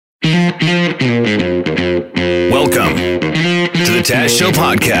Welcome to the Taz Show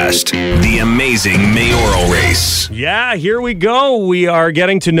podcast, the amazing mayoral race. Yeah, here we go. We are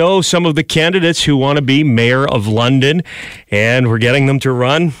getting to know some of the candidates who want to be mayor of London, and we're getting them to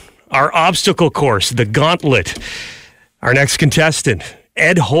run our obstacle course, the gauntlet. Our next contestant,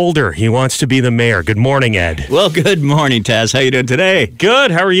 Ed Holder. He wants to be the mayor. Good morning, Ed. Well, good morning, Taz. How you doing today? Good.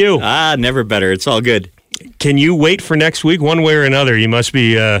 How are you? Never better. It's all good. Can you wait for next week? One way or another, you must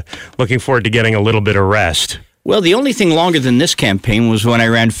be looking forward to getting a little bit of rest. Well, the only thing longer than this campaign was when I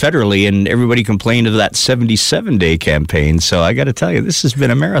ran federally, and everybody complained of that 77-day campaign. So I got to tell you, this has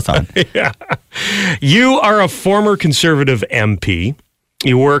been a marathon. Yeah. You are a former Conservative MP.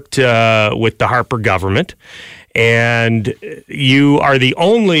 You worked with the Harper government, and you are the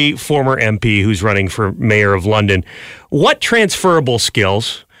only former MP who's running for mayor of London. What transferable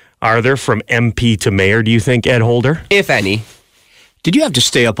skills are there from MP to mayor, do you think, Ed Holder? If any. Did you have to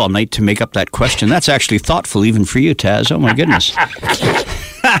stay up all night to make up that question? That's actually thoughtful even for you, Taz. Oh, my goodness.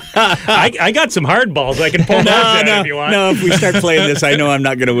 I got some hard balls. I can pull those out if you want. No, if we start playing this, I know I'm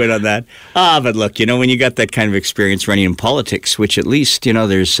not going to win on that. But look, when you got that kind of experience running in politics, which at least,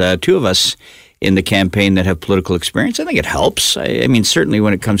 there's two of us in the campaign that have political experience, I think it helps. I mean, certainly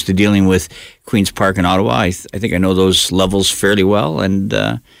when it comes to dealing with Queen's Park and Ottawa, I think I know those levels fairly well. And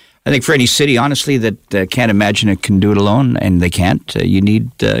I think for any city, honestly, that can't imagine it can do it alone, and they can't, you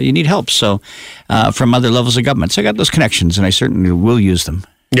need help. So from other levels of government. So I got those connections, and I certainly will use them.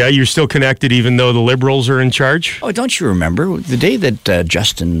 Yeah, you're still connected even though the Liberals are in charge? Oh, don't you remember the day that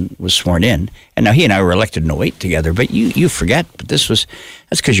Justin was sworn in? And now he and I were elected in 2008 together, but you forget, but that's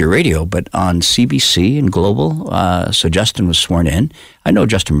because you're radio, but on CBC and Global, so Justin was sworn in. I know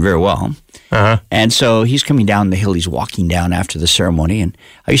Justin very well. Uh-huh. And so he's coming down the hill. He's walking down after the ceremony. And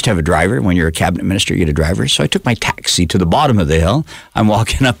I used to have a driver. When you're a cabinet minister, you get a driver. So I took my taxi to the bottom of the hill. I'm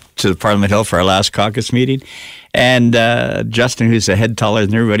walking up to the Parliament Hill for our last caucus meeting. And Justin, who's a head taller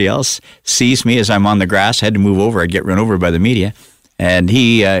than everybody else, sees me as I'm on the grass. I had to move over. I'd get run over by the media. And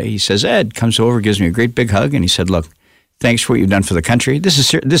he says, Ed, comes over, gives me a great big hug. And he said, look, thanks for what you've done for the country.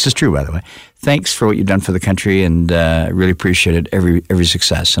 This is true, by the way. Thanks for what you've done for the country, and I really appreciate it, every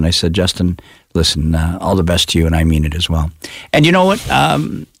success. And I said, Justin, listen, all the best to you, and I mean it as well. And you know what?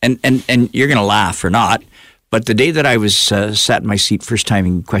 And you're going to laugh or not, but the day that I was sat in my seat, first time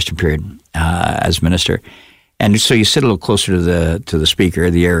in question period as minister, and so you sit a little closer to the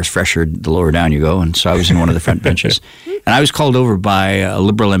speaker. The air is fresher the lower down you go, and so I was in one of the front benches. And I was called over by a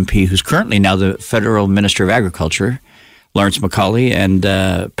Liberal MP who's currently now the Federal Minister of Agriculture, Lawrence MacAulay, and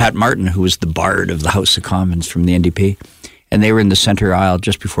Pat Martin, who was the bard of the House of Commons from the NDP. And they were in the center aisle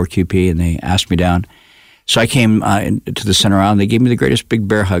just before QP, and they asked me down. So I came to the center aisle, and they gave me the greatest big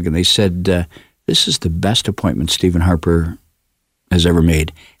bear hug, and they said, this is the best appointment Stephen Harper has ever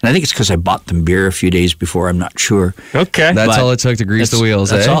made. And I think it's because I bought them beer a few days before. I'm not sure. Okay. That's all it took to grease the wheels,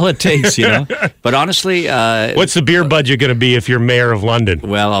 That's all it takes, But honestly... what's the beer budget going to be if you're mayor of London?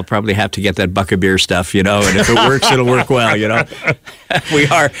 Well, I'll probably have to get that buck of beer stuff, and if it works, it'll work well,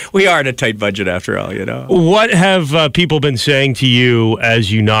 We are at a tight budget after all, What have people been saying to you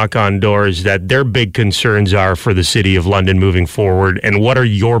as you knock on doors that their big concerns are for the city of London moving forward, and what are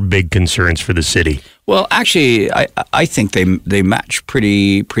your big concerns for the city? Well, actually, I think they match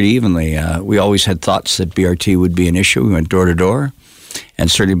pretty evenly. We always had thoughts that BRT would be an issue. We went door to door,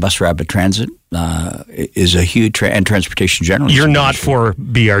 and certainly bus rapid transit is a huge and transportation generally. You're not for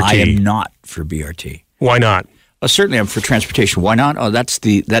BRT. I am not for BRT. Why not? Well, certainly, I'm for transportation. Why not? Oh, let's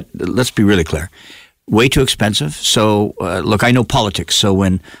be really clear. Way too expensive. So, look, I know politics. So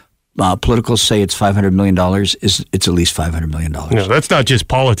when politicals say it's $500 million, it's at least $500 million. No, that's not just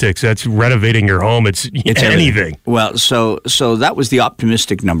politics. That's renovating your home. It's anything. Well, so that was the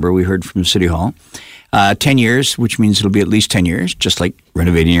optimistic number we heard from City Hall. 10 years, which means it'll be at least 10 years, just like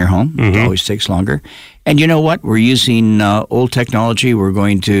renovating your home. Mm-hmm. It always takes longer. And you know what? We're using old technology. We're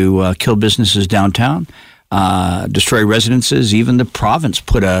going to kill businesses downtown. Destroy residences. Even the province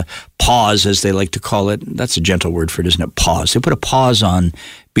put a pause, as they like to call it. That's a gentle word for it, isn't it? Pause. They put a pause on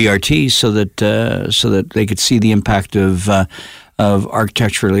BRT so that they could see the impact of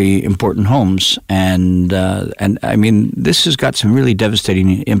architecturally important homes, and I mean, this has got some really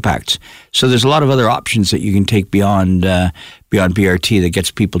devastating impacts. So there's a lot of other options that you can take beyond BRT that gets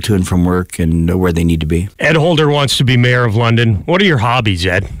people to and from work and where they need to be. Ed Holder wants to be mayor of London. What are your hobbies,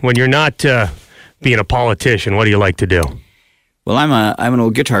 Ed? When you're not being a politician, what do you like to do? Well, I'm an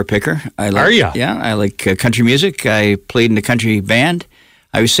old guitar picker. Are you? Yeah, I like country music. I played in a country band.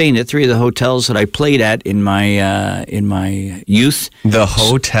 I was saying that 3 of the hotels that I played at in my youth The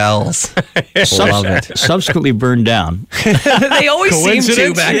hotels. Love it. subsequently burned down. They always seem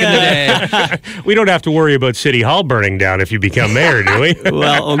to back in the day. We don't have to worry about City Hall burning down if you become mayor, do we?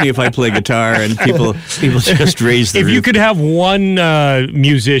 Well, only if I play guitar and people just raise the If roof. you could have one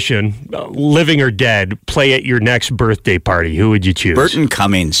musician, living or dead, play at your next birthday party, who would you choose? Burton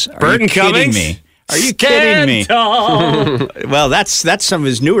Cummings. Are Burton you kidding Cummings? me? Are you kidding me? Tall. Well, that's some of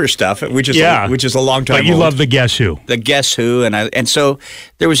his newer stuff, which is a long time. But you old. love the Guess Who. The Guess Who, and so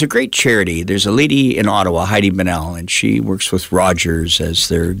there was a great charity. There's a lady in Ottawa, Heidi Bonnell, and she works with Rogers as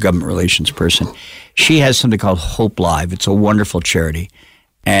their government relations person. She has something called Hope Live. It's a wonderful charity,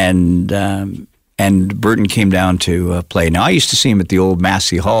 and Burton came down to play. Now I used to see him at the old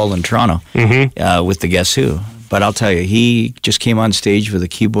Massey Hall in Toronto with the Guess Who, but I'll tell you, he just came on stage with a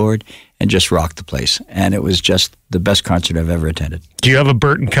keyboard and just rocked the place, and it was just the best concert I've ever attended. Do you have a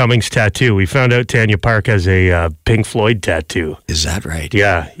Burton Cummings tattoo? We found out Tanya Park has a Pink Floyd tattoo. Is that right?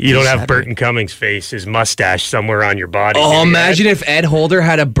 Yeah, you don't Is have that Burton Cummings' face, his mustache somewhere on your body. Oh, imagine if Ed Holder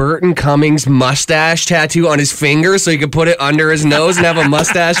had a Burton Cummings mustache tattoo on his finger so he could put it under his nose and have a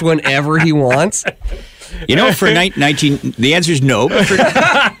mustache whenever he wants. You know, for 19, the answer is no.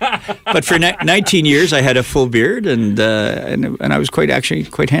 But for 19 years, I had a full beard, and I was quite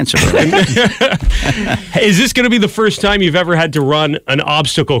handsome. Is this going to be the first time you've ever had to run an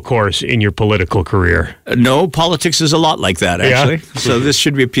obstacle course in your political career? No, politics is a lot like that, actually. So this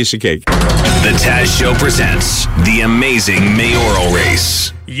should be a piece of cake. The Taz Show presents the amazing mayoral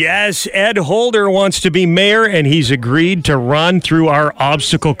race. Yes, Ed Holder wants to be mayor, and he's agreed to run through our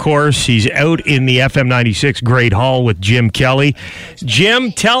obstacle course. He's out in the FM 96 Great Hall with Jim Kelly.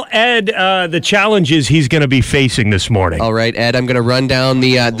 Jim, tell Ed the challenges he's going to be facing this morning. All right, Ed, I'm going to run down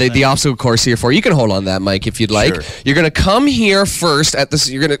the obstacle course here for you. You can hold on that, Mike, if you'd like. Sure. You're going to come here first at this.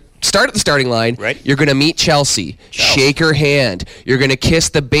 You're going to start at the starting line. Right. You're going to meet Chelsea. Shake her hand. You're going to kiss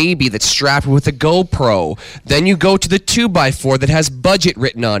the baby that's strapped with a GoPro. Then you go to the 2x4 that has budget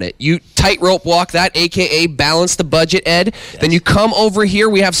written on it. You tightrope walk that, a.k.a. balance the budget, Ed. Yes. Then you come over here.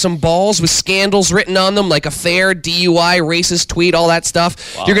 We have some balls with scandals written on them, like affair, DUI, racist tweet, all that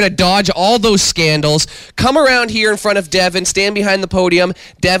stuff. Wow. You're going to dodge all those scandals. Come around here in front of Devin. Stand behind the podium.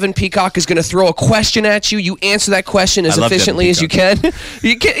 Devin Peacock is going to throw a question at you. You answer that question as efficiently as you can.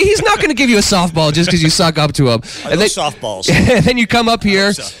 He's not going to give you a softball just because you suck up to him. I love softballs. And then you come up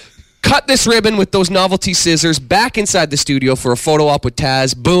here, cut this ribbon with those novelty scissors back inside the studio for a photo op with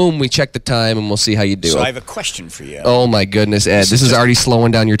Taz. Boom, we check the time, and we'll see how you do. So it. I have a question for you. Oh, my goodness, Ed. This is already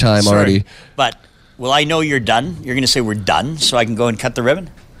slowing down your time already. But will I know you're done? You're going to say we're done so I can go and cut the ribbon?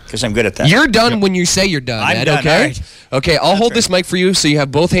 Because I'm good at that. You're done when you say you're done, I'm Ed, done, okay? all right. Okay, I'll hold this mic for you so you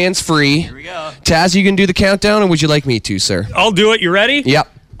have both hands free. Here we go. Taz, you can do the countdown, or would you like me to, sir? I'll do it. You ready?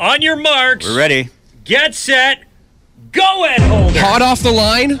 Yep. On your marks. We're ready. Get set. Go, Ed Holder. Hot off the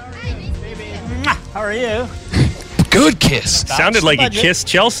line. How are you? Good kiss. Sounded like he kissed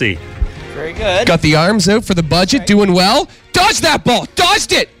Chelsea. Very good. Got the arms out for the budget, doing well. Dodge that ball.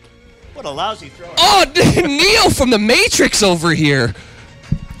 Dodged it. What a lousy throw. Oh, Neil from the Matrix over here.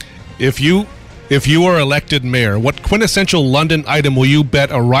 If you are elected mayor, what quintessential London item will you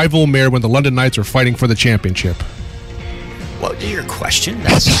bet a rival mayor when the London Knights are fighting for the championship? What was your question?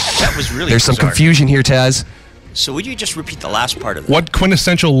 That was really There's some bizarre. confusion here, Taz. So would you just repeat the last part of that? What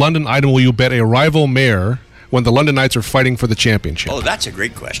quintessential London item will you bet a rival mayor when the London Knights are fighting for the championship? Oh, that's a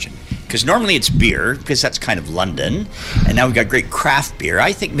great question. Because normally it's beer, because that's kind of London. And now we've got great craft beer.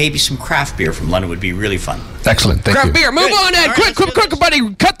 I think maybe some craft beer from London would be really fun. Excellent, thank you. Craft beer. Move Good. on, Ed. All right, Quick, let's quick, do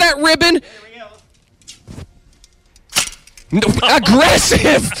buddy. Cut that ribbon. No,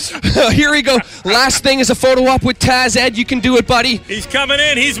 aggressive. Here we go. Last thing is a photo op with Taz. Ed, you can do it, buddy. He's coming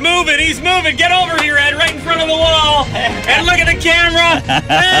in. He's moving. He's moving. Get over here, Ed, right in front of the wall. And look at the camera.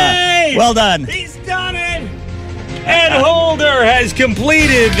 Hey! Well done. He's done it. Ed Holder has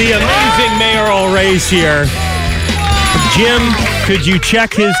completed the amazing mayoral race here. Jim, could you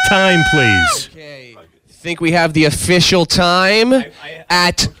check his time, please? Okay. I think we have the official time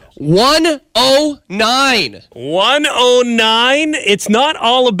at 1:09. 1:09. It's not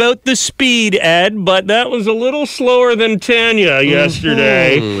all about the speed, Ed, but that was a little slower than Tanya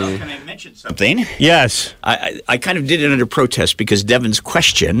yesterday. Well, can I mention something? Yes. I kind of did it under protest because Devin's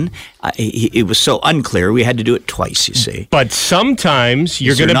question, it was so unclear, we had to do it twice, you see. But sometimes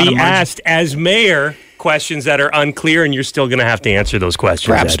you're there going to not be a margin? asked as mayor questions that are unclear, and you're still going to have to answer those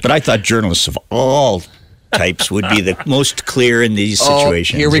questions. Perhaps, Ed. but I thought journalists of all types would be the most clear in these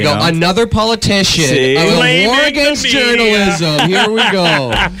situations. Here we you go. know? Another politician. See? A Blaming war the against media. journalism. Here we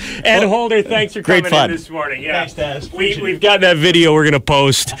go. Ed Holder, thanks for Great coming fun. in this morning. Yeah. Thanks, Taz. We've got that video we're going to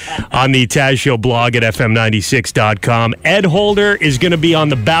post on the Taz Show blog at fm96.com. Ed Holder is going to be on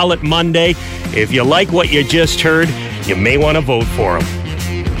the ballot Monday. If you like what you just heard, you may want to vote for him.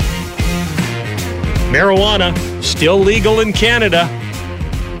 Marijuana, still legal in Canada.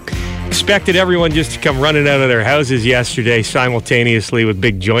 Expected everyone just to come running out of their houses yesterday simultaneously with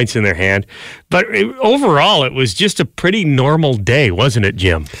big joints in their hand. But overall, it was just a pretty normal day, wasn't it,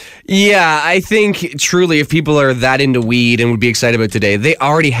 Jim? Yeah, I think truly if people are that into weed and would be excited about today, they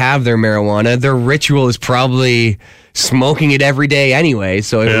already have their marijuana. Their ritual is probably smoking it every day anyway,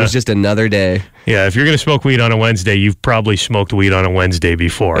 so it was just another day. Yeah, if you're going to smoke weed on a Wednesday, you've probably smoked weed on a Wednesday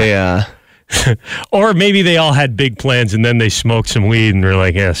before. Yeah. Or maybe they all had big plans and then they smoked some weed and they're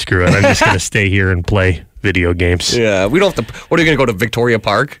like, yeah, screw it. I'm just going to stay here and play video games. Yeah, we don't have to. What are you going to go to Victoria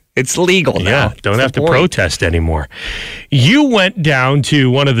Park? It's legal now. Yeah, don't have to protest anymore. You went down to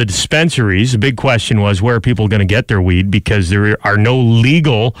one of the dispensaries. The big question was, where are people going to get their weed? Because there are no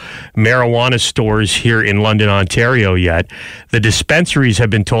legal marijuana stores here in London, Ontario yet. The dispensaries have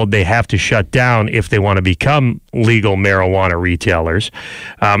been told they have to shut down if they want to become legal marijuana retailers.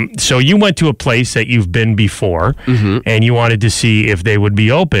 So you went to a place that you've been before, and you wanted to see if they would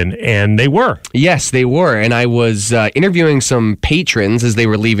be open, and they were. Yes, they were. And I was interviewing some patrons as they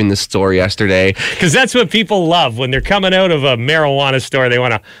were leaving the store yesterday. Because that's what people love. When they're coming out of a marijuana store, they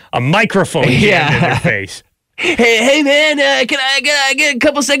want a microphone jammed in their face. Hey man, can I get a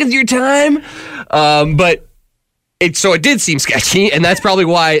couple seconds of your time? But it did seem sketchy, and that's probably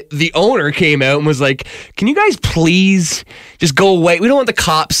why the owner came out and was like, can you guys please just go away? We don't want the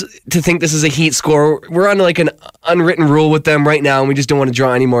cops to think this is a heat score. We're on like an unwritten rule with them right now, and we just don't want to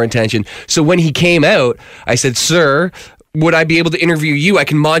draw any more attention. So when he came out, I said, sir, would I be able to interview you? I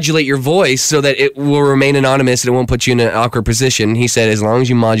can modulate your voice so that it will remain anonymous and it won't put you in an awkward position. He said, as long as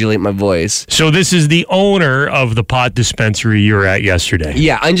you modulate my voice. So this is the owner of the pot dispensary you were at yesterday.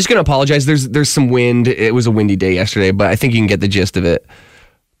 Yeah, I'm just going to apologize. There's some wind. It was a windy day yesterday, but I think you can get the gist of it.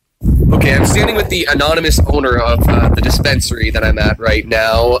 Okay, I'm standing with the anonymous owner of the dispensary that I'm at right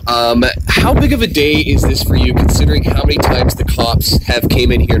now. How big of a day is this for you, considering how many times the cops have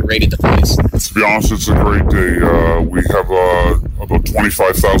came in here and raided the place? To be honest, it's a great day. We have about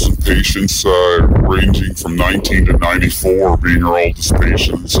 25,000 patients, ranging from 19 to 94 being our oldest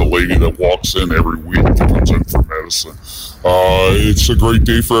patients. A lady that walks in every week that comes in for medicine. It's a great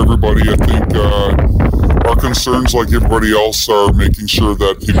day for everybody. I think our concerns, like everybody else, are making sure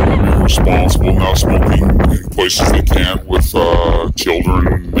that people are being responsible, not smoking in places they can't with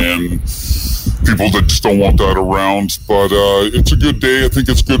children and people that just don't want that around. But it's a good day. I think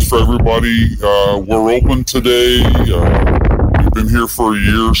it's good for everybody. We're open today. We've been here for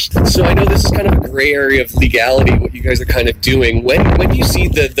years. So I know this is kind of a gray area of legality, what you guys are kind of doing. When do you see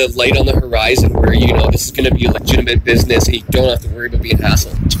the light on the horizon where, you know, this is going to be a legitimate business and you don't have to worry about being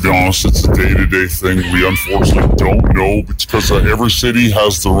hassled? To be honest, it's a day-to-day thing. We unfortunately don't know because every city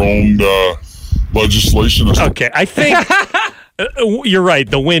has their own legislation. Okay, I think you're right.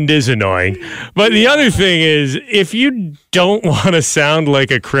 The wind is annoying. But the other thing is, if you don't want to sound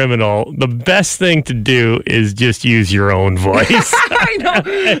like a criminal, the best thing to do is just use your own voice. I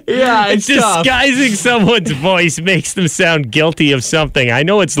know. Yeah, it's tough. Disguising someone's voice makes them sound guilty of something. I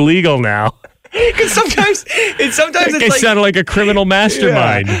know it's legal now. Because sometimes it's They like, sound like a criminal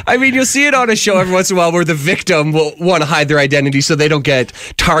mastermind. Yeah. I mean, you'll see it on a show every once in a while where the victim will want to hide their identity so they don't get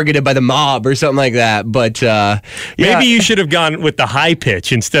targeted by the mob or something like that. But Maybe you should have gone with the high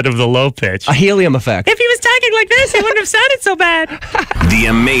pitch instead of the low pitch. A helium effect. If he was talking like this, he wouldn't have sounded so bad. The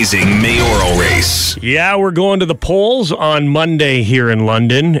amazing mayoral race. Yeah, we're going to the polls on Monday here in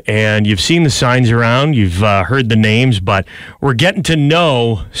London, and you've seen the signs around, you've heard the names, but we're getting to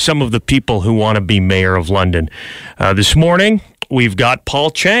know some of the people who want to be mayor of London. This morning, we've got Paul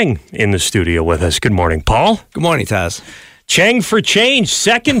Cheng in the studio with us. Good morning, Paul. Good morning, Taz. Cheng for change.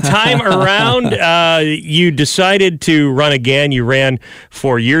 Second time around, you decided to run again. You ran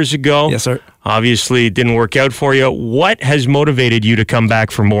 4 years ago. Yes, sir. Obviously, it didn't work out for you. What has motivated you to come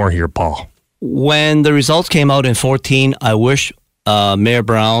back for more here, Paul? When the results came out in 2014, I wish Mayor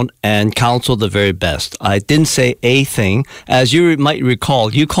Brown and council the very best. I didn't say a thing. As you might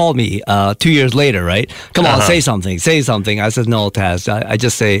recall, you called me 2 years later, right? Come on, say something. I said, no, Taz. I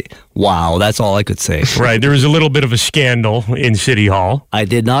just say, wow. That's all I could say. Right. There was a little bit of a scandal in City Hall. I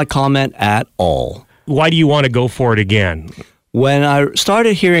did not comment at all. Why do you want to go for it again? When I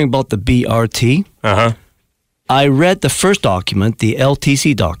started hearing about the BRT, I read the first document, the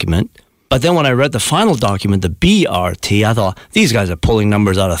LTC document, But then when I read the final document, the BRT, I thought, these guys are pulling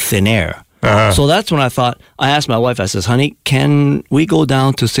numbers out of thin air. So that's when I asked my wife, I says, honey, can we go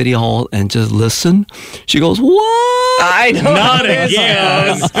down to City Hall and just listen? She goes, what? I know. Not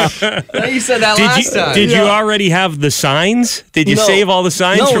again. You said that last time. Did you already have the signs? Did you save all the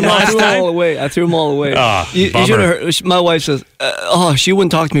signs from I last threw them time? all away. I threw them all away. You bummer. should have heard. My wife says, she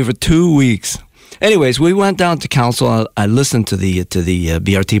wouldn't talk to me for 2 weeks. Anyways, we went down to council. I listened to the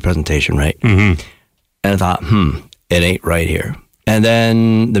BRT presentation, right? Mm-hmm. And I thought, it ain't right here. And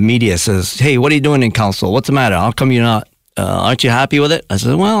then the media says, hey, what are you doing in council? What's the matter? How come you're not, aren't you happy with it? I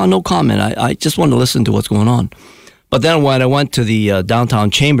said, well, no comment. I just want to listen to what's going on. But then when I went to the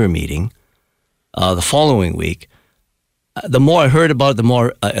downtown chamber meeting the following week, the more I heard about it, the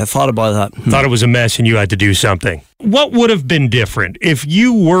more I thought about it. Thought it was a mess and you had to do something. What would have been different? If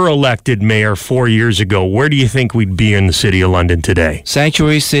you were elected mayor 4 years ago, where do you think we'd be in the city of London today?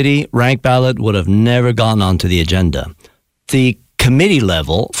 Sanctuary City, rank ballot would have never gone onto the agenda. The committee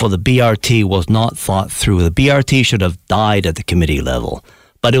level for the BRT was not thought through. The BRT should have died at the committee level,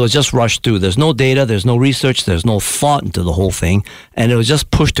 but it was just rushed through. There's no data, there's no research, there's no thought into the whole thing, and it was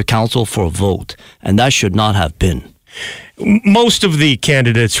just pushed to council for a vote, and that should not have been. Most of the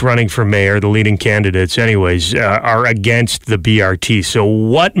candidates running for mayor, the leading candidates anyways, are against the BRT. So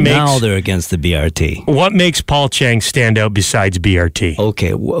what makes... Now they're against the BRT. What makes Paul Cheng stand out besides BRT?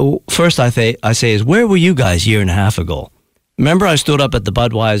 Okay, first I say is, where were you guys a year and a half ago? Remember I stood up at the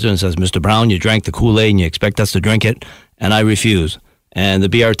Budweiser and says, Mr. Brown, you drank the Kool-Aid and you expect us to drink it? And I refuse. And the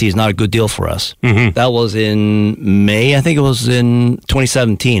BRT is not a good deal for us. Mm-hmm. That was in May, I think it was in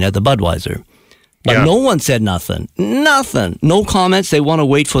 2017 at the Budweiser. But no one said nothing. Nothing. No comments. They want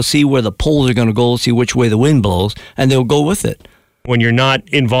to see where the polls are going to go, see which way the wind blows, and they'll go with it. When you're not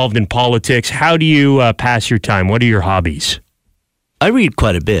involved in politics, how do you pass your time? What are your hobbies? I read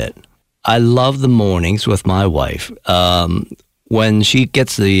quite a bit. I love the mornings with my wife. When she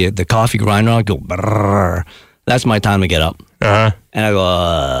gets the coffee grinder, I go, brrr. That's my time to get up. Uh-huh. And I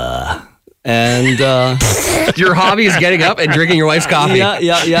go, and your hobby is getting up and drinking your wife's coffee.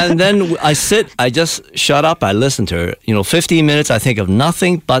 Yeah. And then I just shut up. I listen to her. 15 minutes. I think of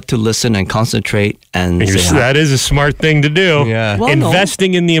nothing but to listen and concentrate. And that is a smart thing to do. Yeah. Well,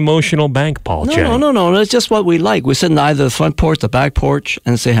 investing in the emotional bank, Paul. No. That's just what we like. We sit in either the front porch, the back porch,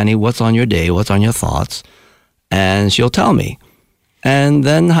 and say, honey, what's on your day? What's on your thoughts? And she'll tell me. And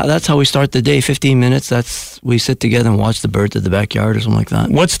then that's how we start the day, 15 minutes. We sit together and watch the birds at the backyard or something like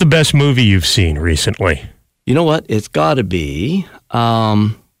that. What's the best movie you've seen recently? You know what? It's got to be,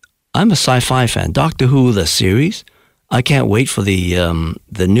 I'm a sci-fi fan. Doctor Who, the series. I can't wait for the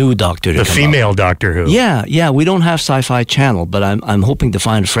new Doctor to come out. The female Doctor Who. Yeah. We don't have Sci-Fi Channel, but I'm hoping to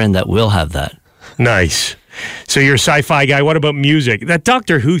find a friend that will have that. Nice. So you're a sci-fi guy. What about music? That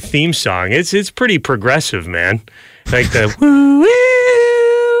Doctor Who theme song, it's pretty progressive, man. Like the woo-woo.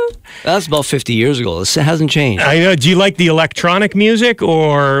 That's about 50 years ago. It hasn't changed. I know. Do you like the electronic music,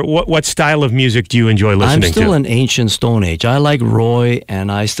 or what style of music do you enjoy listening to? I'm still an ancient Stone Age. I like Roy,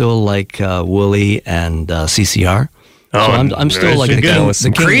 and I still like Willie and CCR. So I'm still like the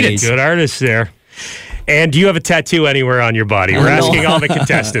King Age. Good artists there. And do you have a tattoo anywhere on your body? We're asking all the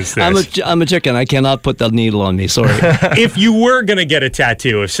contestants this. I'm a chicken. I cannot put that needle on me. Sorry. If you were going to get a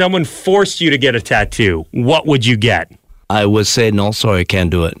tattoo, if someone forced you to get a tattoo, what would you get? I would say, no, sorry, can't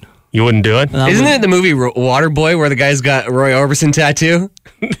do it. You wouldn't do it? Isn't it the movie Waterboy where the guy's got Roy Orbison tattattoo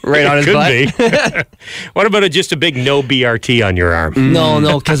right on his butt? Could be. What about just a big no BRT on your arm?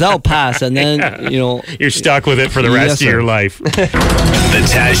 No, because I'll pass, and then, You're stuck with it for the rest of your life. The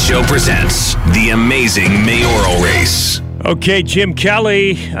Taz Show presents The Amazing Mayoral Race. Okay, Jim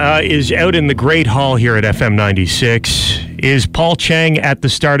Kelly is out in the Great Hall here at FM 96. Is Paul Cheng at the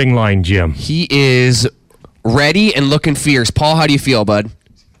starting line, Jim? He is ready and looking fierce. Paul, how do you feel, bud?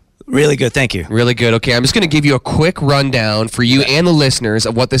 Really good, thank you. Really good. Okay, I'm just going to give you a quick rundown for you and the listeners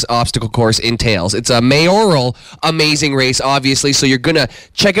of what this obstacle course entails. It's a mayoral amazing race, obviously, so you're going to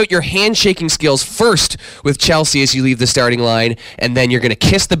check out your handshaking skills first with Chelsea as you leave the starting line, and then you're going to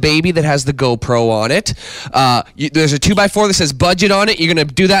kiss the baby that has the GoPro on it. There's a 2x4 that says budget on it. You're going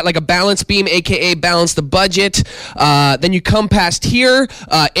to do that like a balance beam, a.k.a. balance the budget. Then you come past here.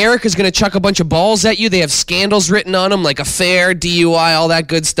 Eric is going to chuck a bunch of balls at you. They have scandals written on them, like affair, DUI, all that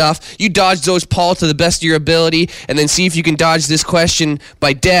good stuff. You dodge those, Paul, to the best of your ability, and then see if you can dodge this question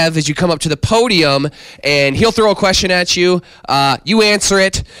by Dev as you come up to the podium, and he'll throw a question at you. You answer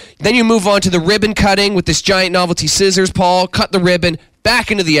it. Then you move on to the ribbon cutting with this giant novelty scissors, Paul. Cut the ribbon. Back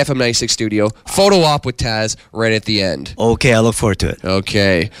into the FM 96 studio. Photo op with Taz right at the end. Okay, I look forward to it.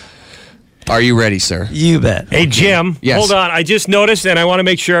 Okay. Are you ready, sir? You bet. Hey, Jim, Yes. hold on. I just noticed, and I want to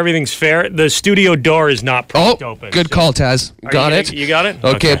make sure everything's fair. The studio door is not propped open. Good So- call, Taz. Got it. You got it?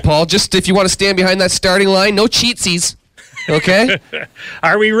 Okay, Paul, just if you want to stand behind that starting line, no cheatsies. Okay?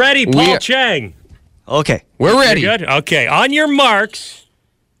 Are we ready, We Paul are- Chang? Okay. We're ready. Good? Okay. On your marks,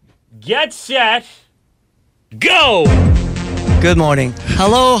 get set, go. Good morning.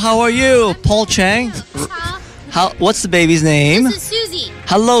 Hello, how are you? Paul Chang. What's the baby's name? This is Susie.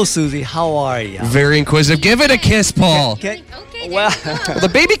 Hello, Susie. How are you? Very inquisitive. Give it a kiss, Paul. Okay. Okay, Well, The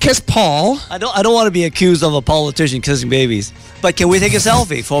baby kissed Paul. I don't want to be accused of a politician kissing babies, but can we take a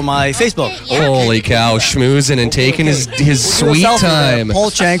selfie for my Facebook? Yeah. Holy cow, schmoozing and taking his We'll do a sweet selfie there. time.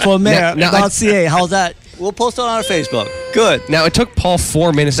 Paul Chang for mayor. Now, I- .ca. How's that? We'll post it on our Facebook. Good. Now, it took Paul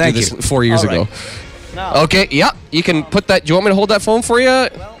 4 minutes to Thank do this you. 4 years All right. ago. Now, Okay, yeah, you can put that. Do you want me to hold that phone for you?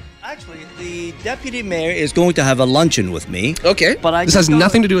 well, actually, the deputy mayor is going to have a luncheon with me. Okay. But I this just has got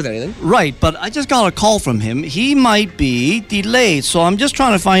nothing to do with anything. Right, but I just got a call from him. He might be delayed, so I'm just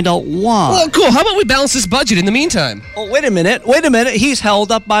trying to find out why. Well, cool. How about we balance this budget in the meantime? Oh, wait a minute. He's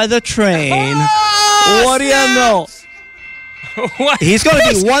held up by the train. What do you know? What? He's going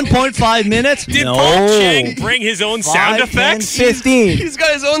to be 1.5 minutes? Did no. Paul Chang bring his own sound 5, 10, effects? 15. He's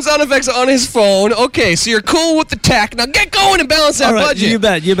got his own sound effects on his phone. Okay, so you're cool with the tech. Now get going and balance that All right, budget. you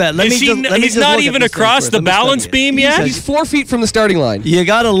bet. Let Is me he, just, let me he's just not look at even this thing across first. the Let me study balance it. beam yet? He's 4 feet from the starting line. You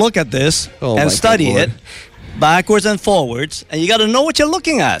got to look at this Oh, my and good study Lord. it backwards and forwards, and you got to know what you're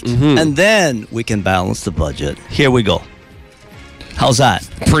looking at. Mm-hmm. And then we can balance the budget. Here we go. How's that?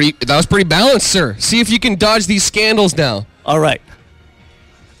 That was pretty balanced, sir. See if you can dodge these scandals now. All right.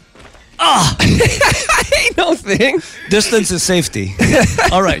 Ain't no thing. Distance is safety.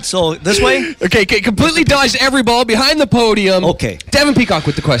 All right, so this way? Okay, completely dodged every ball behind the podium. Okay. Devin Peacock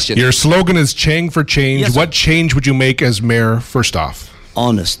with the question. Your slogan is Chang for change. Yes, sir. What change would you make as mayor first off?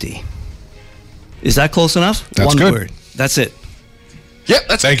 Honesty. Is that close enough? That's One good. word. That's it. Yep,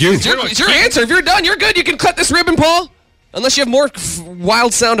 that's Thank you. It's your answer. If you're done, you're good. You can cut this ribbon, Paul. Unless you have more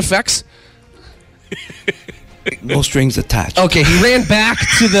wild sound effects. No strings attached. Okay, he ran back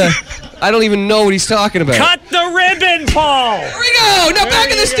to the... I don't even know what he's talking about. Cut the ribbon, Paul. There we go. Now back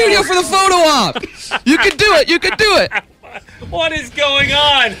in the studio for the photo op. You can do it. You can do it. What is going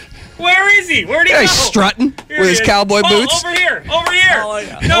on? Where is he? Where'd he Yeah, go? he's strutting Here with he his is. cowboy Paul, boots. Over here. Over here. Oh,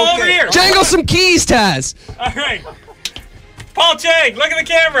 yeah. No, Okay. over here. Jangle some keys, Taz. All right. Paul Chang, look at the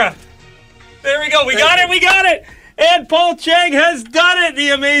camera. There we go. We got it. We got it. And Paul Chang has done it. The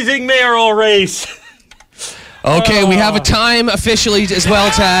amazing mayoral race. Okay, we have a time officially as well,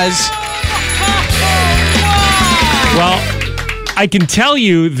 Taz. Well, I can tell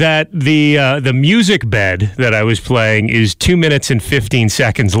you that the music bed that I was playing is 2 minutes and 15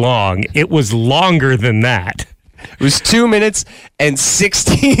 seconds long. It was longer than that. It was 2 minutes and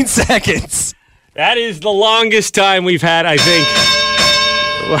 16 seconds. That is the longest time we've had, I think.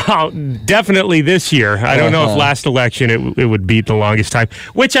 Well, definitely this year. I don't know if last election it would beat the longest time,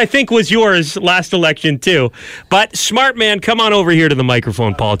 which I think was yours last election too. But smart man, come on over here to the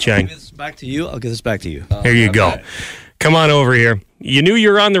microphone, Paul Chang. I'll give this back to you. I'll give this back to you. There you go. Come on over here. You knew you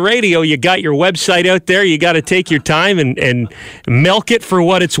were on the radio. You got your website out there. You got to take your time and milk it for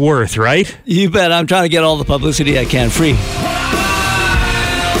what it's worth, right? You bet. I'm trying to get all the publicity I can free.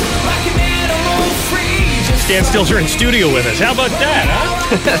 Stan Stills are in studio with us. How about that,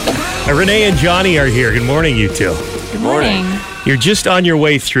 huh? Renee and Johnny are here. Good morning, you two. Good morning. You're just on your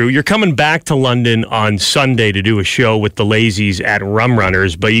way through. You're coming back to London on Sunday to do a show with the Lazies at Rum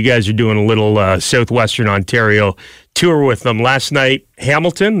Runners, but you guys are doing a little Southwestern Ontario tour with them. Last night,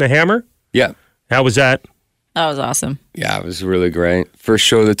 Hamilton, the Hammer. Yeah. How was that? That was awesome. Yeah, it was really great. First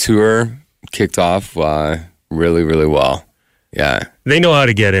show of the tour kicked off really, really well. Yeah. They know how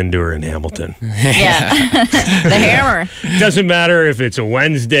to get into her in Hamilton. Yeah. The Hammer. Doesn't matter if it's a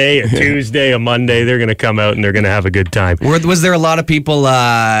Wednesday, a Tuesday, a Monday. They're going to come out and they're going to have a good time. Was there a lot of people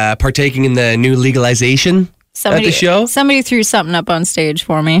partaking in the new legalization at the show? Somebody threw something up on stage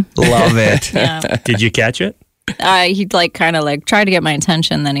for me. Love it. Yeah. Did you catch it? He kind of tried to get my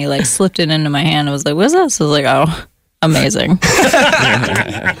attention, then he slipped it into my hand and was like, what's this? I was like, oh, amazing.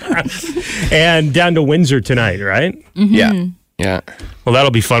 And down to Windsor tonight, right? Mm-hmm. Yeah. Yeah. Well, that'll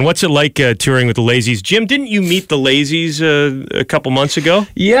be fun. What's it like touring with the Lazies? Jim, didn't you meet the Lazies a couple months ago?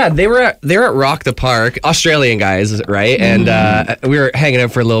 Yeah, they were at Rock the Park, Australian guys, right? And we were hanging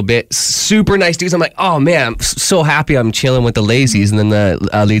out for a little bit. Super nice dudes. I'm like, oh man, I'm so happy I'm chilling with the Lazies. And then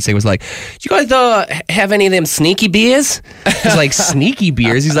the lead singer was like, "Do you guys have any of them sneaky beers?" He's like, "Sneaky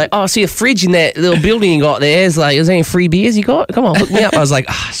beers?" He's like, "Oh, I see a fridge in that little building you got there. Is there any free beers you got? Come on, hook me up." I was like,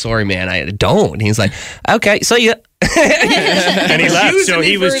 sorry man, I don't. And he's like, "Okay, so And he left, so Using me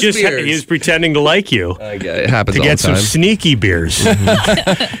he for was his just beers. he was pretending to like you. It happens To all get the time. some sneaky beers.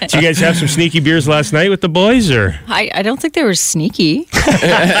 Did you guys have some sneaky beers last night with the boys, or I don't think they were sneaky,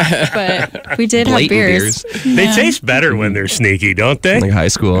 but we did have Blatant beers. they taste better when they're sneaky, don't they? Like high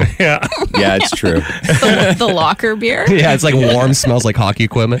school. Yeah. Yeah, it's true. The locker beer. Yeah, it's like warm, smells like hockey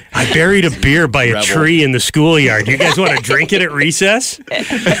equipment. I buried a beer by a Rebel. tree in the schoolyard. Do you guys want to drink it at recess?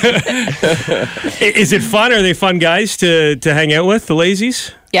 Is it fun? Are they fun guys to hang out with, the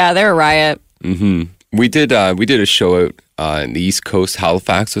Lazies? Yeah, they're a riot. We did a show out in the East Coast,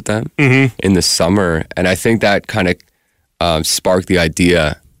 Halifax, with them in the summer, and I think that kind of sparked the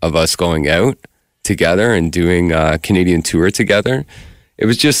idea of us going out together and doing a Canadian tour together. It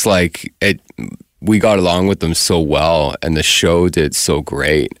was just like we got along with them so well, and the show did so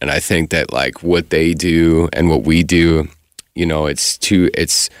great. And I think that like what they do and what we do, you know, it's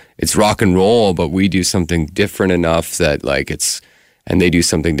rock and roll, but we do something different enough that like and they do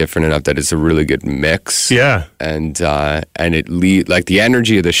something different enough that it's a really good mix. Yeah. And like the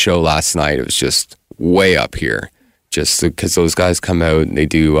energy of the show last night, it was just way up here, just because those guys come out and they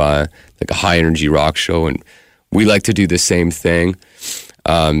do like a high energy rock show, and we like to do the same thing.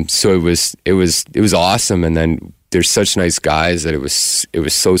 So it was awesome. And then there's such nice guys that it was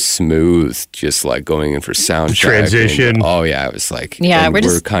so smooth, just like going in for sound check. Transition. And, oh yeah, it was like, Yeah, and we're we're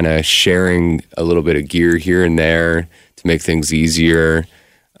just- kind of sharing a little bit of gear here and there to make things easier,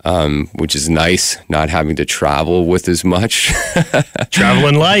 which is nice, not having to travel with as much.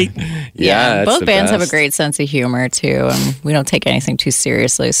 Traveling light. Yeah, that's both the bands have a best. great sense of humor too, and we don't take anything too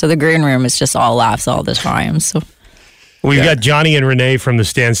seriously. So the green room is just all laughs all the time. So We've got Johnny and Renee from the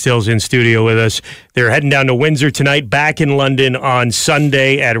Standstills in studio with us. They're heading down to Windsor tonight, back in London on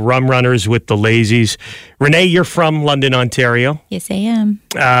Sunday at Rum Runners with the Lazies. Renee, you're from London, Ontario. yes, I am.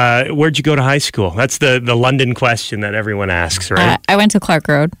 Where'd you go to high school? That's the London question that everyone asks, right? I went to Clark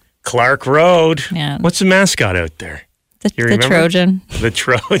Road. Clark Road. Yeah. What's the mascot out there? You The remember? Trojan. The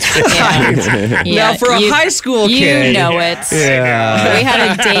Trojan. Yeah, Now, for a high school kid. you know it. Yeah. We had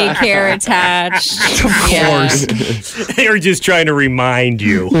a daycare attached. Of course. They were just trying to remind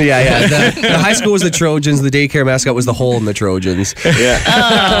you. Yeah. The high school was the Trojans. The daycare mascot was the hole in the Trojans.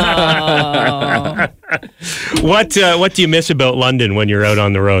 What do you miss about London when you're out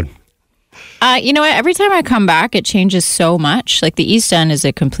on the road? You know what? Every time I come back, it changes so much. Like the East End is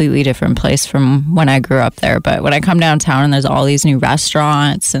a completely different place from when I grew up there. But when I come downtown and there's all these new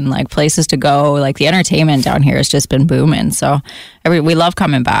restaurants and like places to go, like the entertainment down here has just been booming. So we love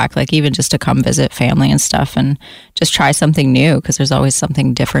coming back, like even just to come visit family and stuff and just try something new because there's always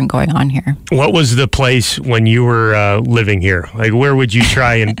something different going on here. What was the place when you were living here? Like, where would you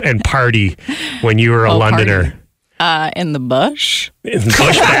try and party when you were a Londoner? In the bush. Bush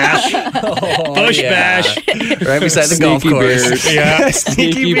Bash. Bush Bash. Right beside the golf Sneaky course. beers. Yeah.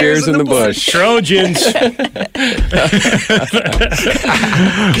 Sneaky beers in the bush. Trojans.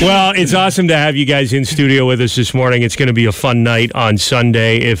 Well, it's awesome to have you guys in studio with us this morning. It's going to be a fun night on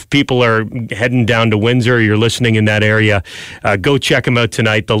Sunday. If people are heading down to Windsor, or you're listening in that area, go check them out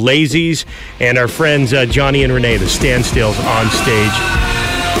tonight. The Lazies and our friends Johnny and Renee, the Standstills on stage.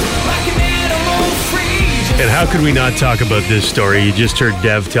 And how could we not talk about this story? You just heard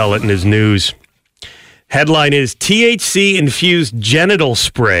Dev tell it in his news. Headline is THC-infused genital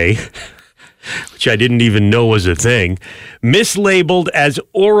spray, which I didn't even know was a thing, mislabeled as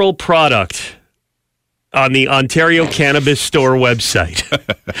oral product on the Ontario Cannabis Store website.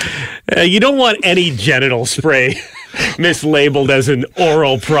 You don't want any genital spray mislabeled as an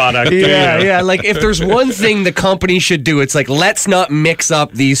oral product. Yeah. Like if there's one thing the company should do, it's like, let's not mix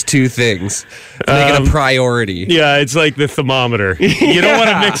up these two things. Make it a priority. Yeah, it's like the thermometer. You don't want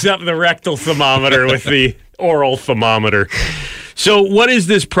to mix up the rectal thermometer with the oral thermometer. So what is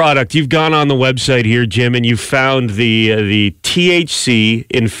this product? You've gone on the website here, Jim, and you found the THC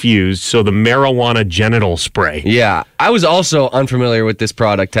infused, so the marijuana genital spray. Yeah, I was also unfamiliar with this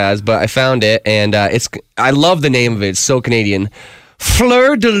product, Taz, but I found it, and I love the name of it. It's so Canadian.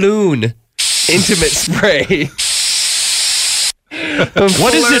 Fleur de Lune Intimate Spray.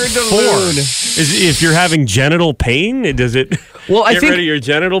 What is it for? If you're having genital pain, does it get rid of your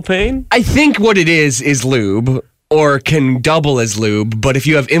genital pain? I think what it is lube. Or can double as lube, but if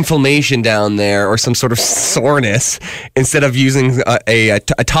you have inflammation down there or some sort of soreness, instead of using a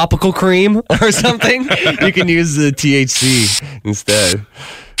topical cream or something, you can use the THC instead.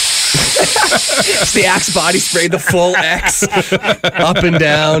 It's the Axe body spray, the full X, up and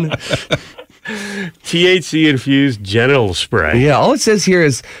down. THC infused genital spray. Yeah, all it says here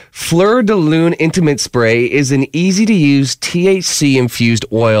is Fleur de Lune Intimate Spray is an easy to use THC infused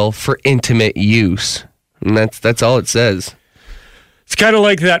oil for intimate use. And that's all it says. It's kind of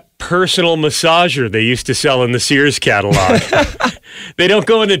like that personal massager they used to sell in the Sears catalog. They don't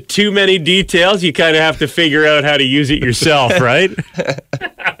go into too many details. You kind of have to figure out how to use it yourself, right?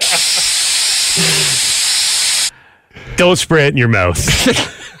 Don't spray it in your mouth.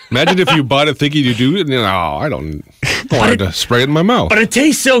 Imagine if you bought it thinking you do it. No, I don't want to spray it in my mouth. But it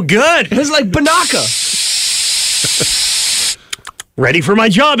tastes so good. It's like Banaka. Ready for my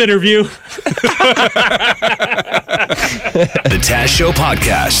job interview. The Taz Show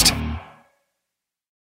Podcast.